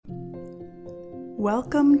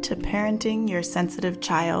Welcome to Parenting Your Sensitive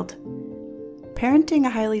Child. Parenting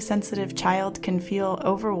a highly sensitive child can feel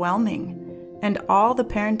overwhelming, and all the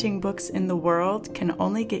parenting books in the world can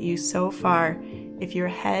only get you so far if your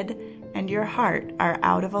head and your heart are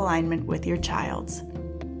out of alignment with your child's.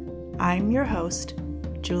 I'm your host,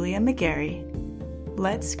 Julia McGarry.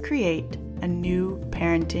 Let's create a new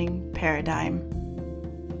parenting paradigm.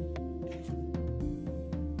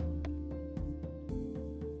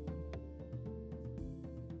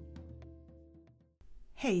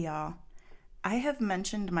 Hey y'all, I have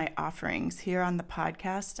mentioned my offerings here on the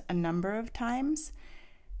podcast a number of times,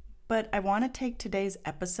 but I want to take today's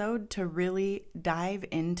episode to really dive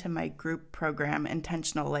into my group program,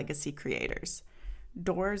 Intentional Legacy Creators.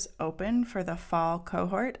 Doors open for the fall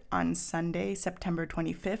cohort on Sunday, September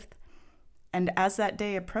 25th, and as that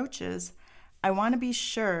day approaches, I want to be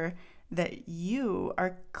sure that you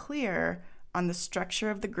are clear on the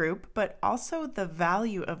structure of the group, but also the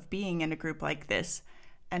value of being in a group like this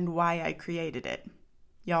and why I created it.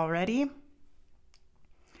 Y'all ready?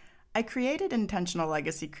 I created Intentional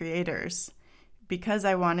Legacy Creators because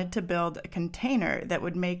I wanted to build a container that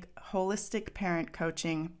would make holistic parent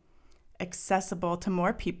coaching accessible to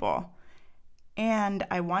more people. And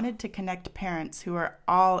I wanted to connect parents who are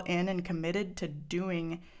all in and committed to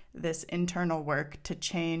doing this internal work to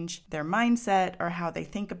change their mindset or how they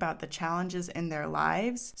think about the challenges in their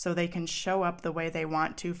lives so they can show up the way they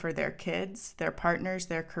want to for their kids, their partners,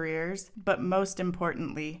 their careers, but most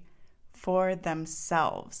importantly, for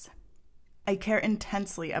themselves. I care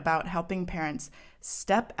intensely about helping parents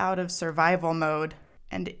step out of survival mode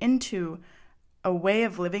and into a way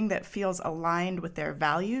of living that feels aligned with their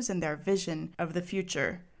values and their vision of the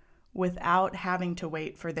future, without having to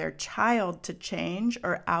wait for their child to change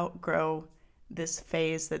or outgrow this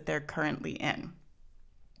phase that they're currently in.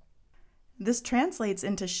 This translates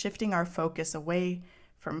into shifting our focus away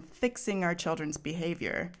from fixing our children's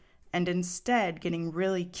behavior and instead getting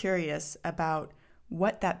really curious about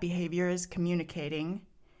what that behavior is communicating,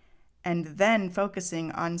 and then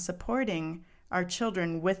focusing on supporting our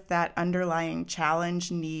children with that underlying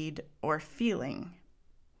challenge, need, or feeling.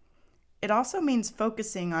 It also means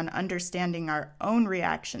focusing on understanding our own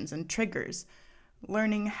reactions and triggers,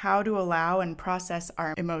 learning how to allow and process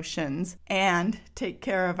our emotions, and take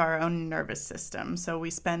care of our own nervous system so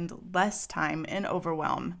we spend less time in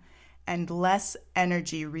overwhelm and less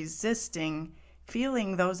energy resisting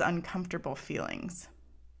feeling those uncomfortable feelings.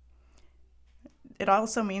 It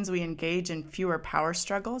also means we engage in fewer power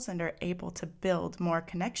struggles and are able to build more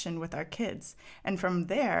connection with our kids. And from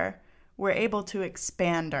there, we're able to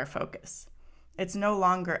expand our focus. It's no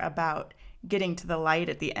longer about getting to the light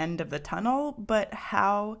at the end of the tunnel, but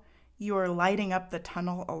how you're lighting up the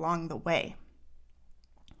tunnel along the way.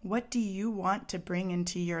 What do you want to bring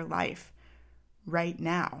into your life right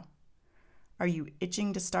now? Are you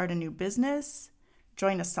itching to start a new business,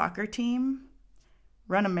 join a soccer team,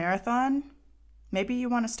 run a marathon? Maybe you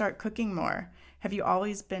want to start cooking more. Have you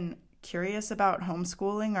always been curious about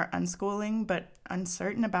homeschooling or unschooling, but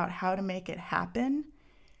uncertain about how to make it happen?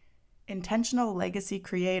 Intentional Legacy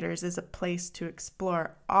Creators is a place to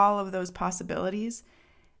explore all of those possibilities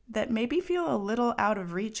that maybe feel a little out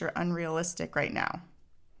of reach or unrealistic right now.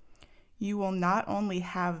 You will not only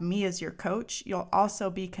have me as your coach, you'll also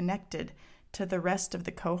be connected to the rest of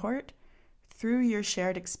the cohort through your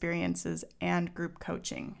shared experiences and group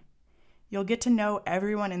coaching. You'll get to know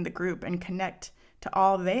everyone in the group and connect to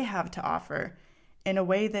all they have to offer in a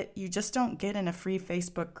way that you just don't get in a free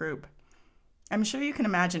Facebook group. I'm sure you can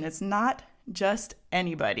imagine it's not just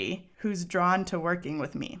anybody who's drawn to working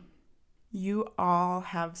with me. You all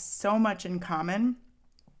have so much in common,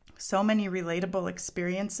 so many relatable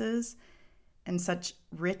experiences, and such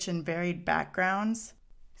rich and varied backgrounds.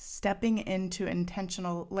 Stepping into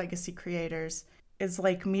Intentional Legacy Creators is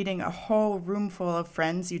like meeting a whole room full of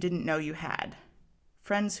friends you didn't know you had.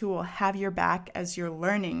 Friends who will have your back as you're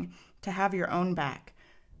learning to have your own back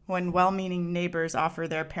when well-meaning neighbors offer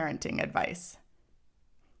their parenting advice.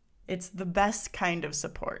 It's the best kind of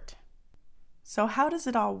support. So how does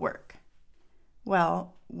it all work?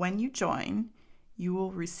 Well, when you join, you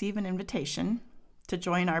will receive an invitation to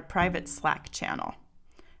join our private Slack channel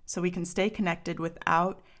so we can stay connected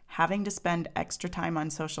without having to spend extra time on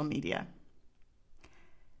social media.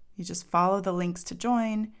 You just follow the links to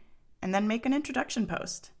join and then make an introduction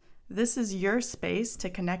post. This is your space to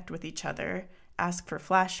connect with each other, ask for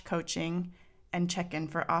flash coaching, and check in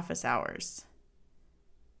for office hours.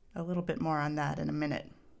 A little bit more on that in a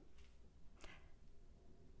minute.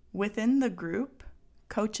 Within the group,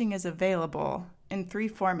 coaching is available in 3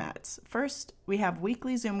 formats. First, we have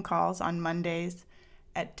weekly Zoom calls on Mondays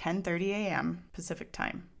at 10:30 a.m. Pacific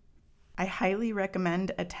Time. I highly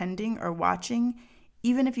recommend attending or watching,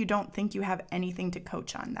 even if you don't think you have anything to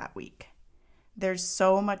coach on that week. There's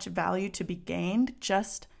so much value to be gained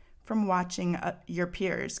just from watching your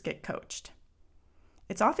peers get coached.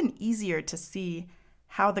 It's often easier to see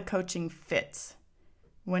how the coaching fits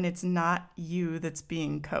when it's not you that's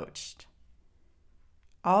being coached.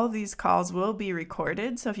 All of these calls will be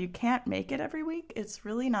recorded, so if you can't make it every week, it's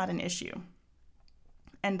really not an issue.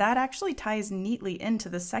 And that actually ties neatly into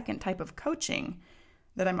the second type of coaching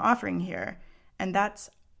that I'm offering here, and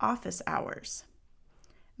that's office hours.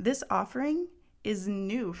 This offering is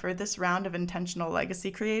new for this round of Intentional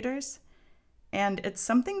Legacy creators, and it's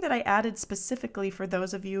something that I added specifically for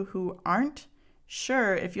those of you who aren't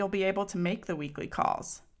sure if you'll be able to make the weekly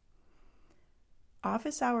calls.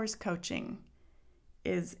 Office hours coaching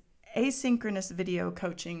is asynchronous video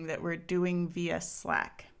coaching that we're doing via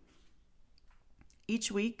Slack.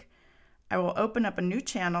 Each week, I will open up a new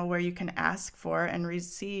channel where you can ask for and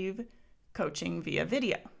receive coaching via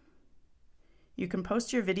video. You can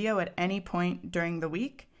post your video at any point during the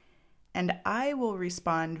week, and I will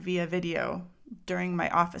respond via video during my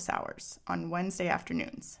office hours on Wednesday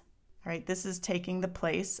afternoons. All right, this is taking the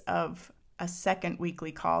place of a second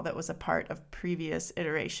weekly call that was a part of previous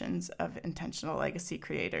iterations of Intentional Legacy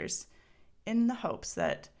creators, in the hopes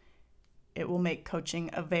that it will make coaching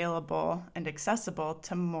available and accessible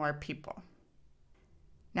to more people.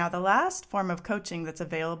 Now, the last form of coaching that's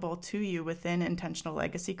available to you within Intentional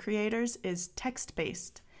Legacy creators is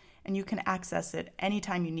text-based, and you can access it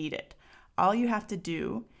anytime you need it. All you have to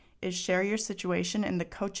do is share your situation in the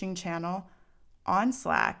coaching channel on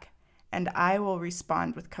Slack, and I will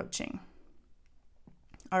respond with coaching.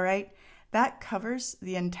 All right, that covers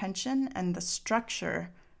the intention and the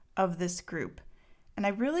structure of this group. And I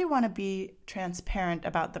really want to be transparent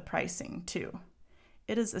about the pricing too.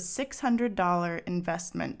 It is a $600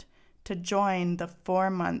 investment to join the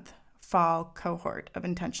 4-month fall cohort of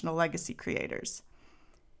Intentional Legacy creators.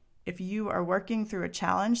 If you are working through a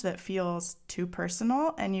challenge that feels too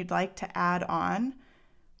personal and you'd like to add on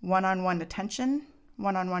one-on-one attention,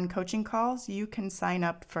 one-on-one coaching calls, you can sign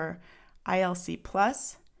up for ILC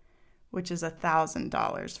Plus, which is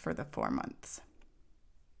 $1,000 for the 4 months.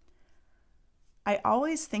 I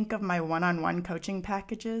always think of my one-on-one coaching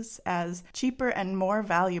packages as cheaper and more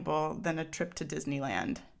valuable than a trip to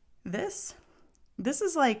Disneyland. This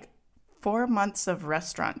is like 4 months of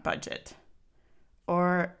restaurant budget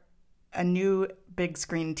or a new big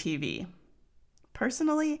screen TV.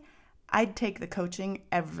 Personally, I'd take the coaching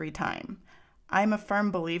every time. I'm a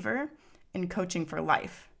firm believer in coaching for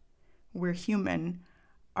life. We're human.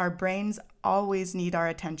 Our brains always need our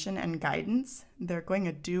attention and guidance. They're going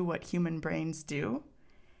to do what human brains do.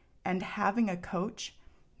 And having a coach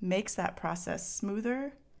makes that process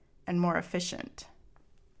smoother and more efficient.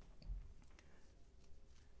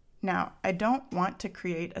 Now, I don't want to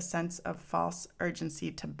create a sense of false urgency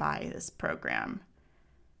to buy this program,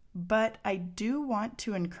 but I do want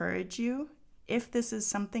to encourage you, if this is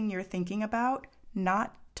something you're thinking about,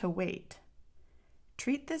 not to wait.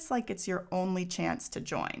 Treat this like it's your only chance to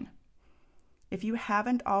join. If you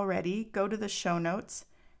haven't already, go to the show notes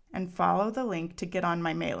and follow the link to get on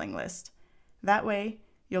my mailing list. That way,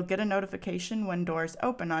 you'll get a notification when doors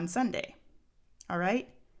open on Sunday. All right?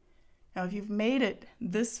 Now, if you've made it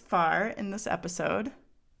this far in this episode,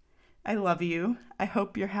 I love you. I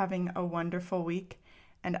hope you're having a wonderful week,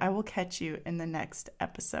 and I will catch you in the next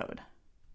episode.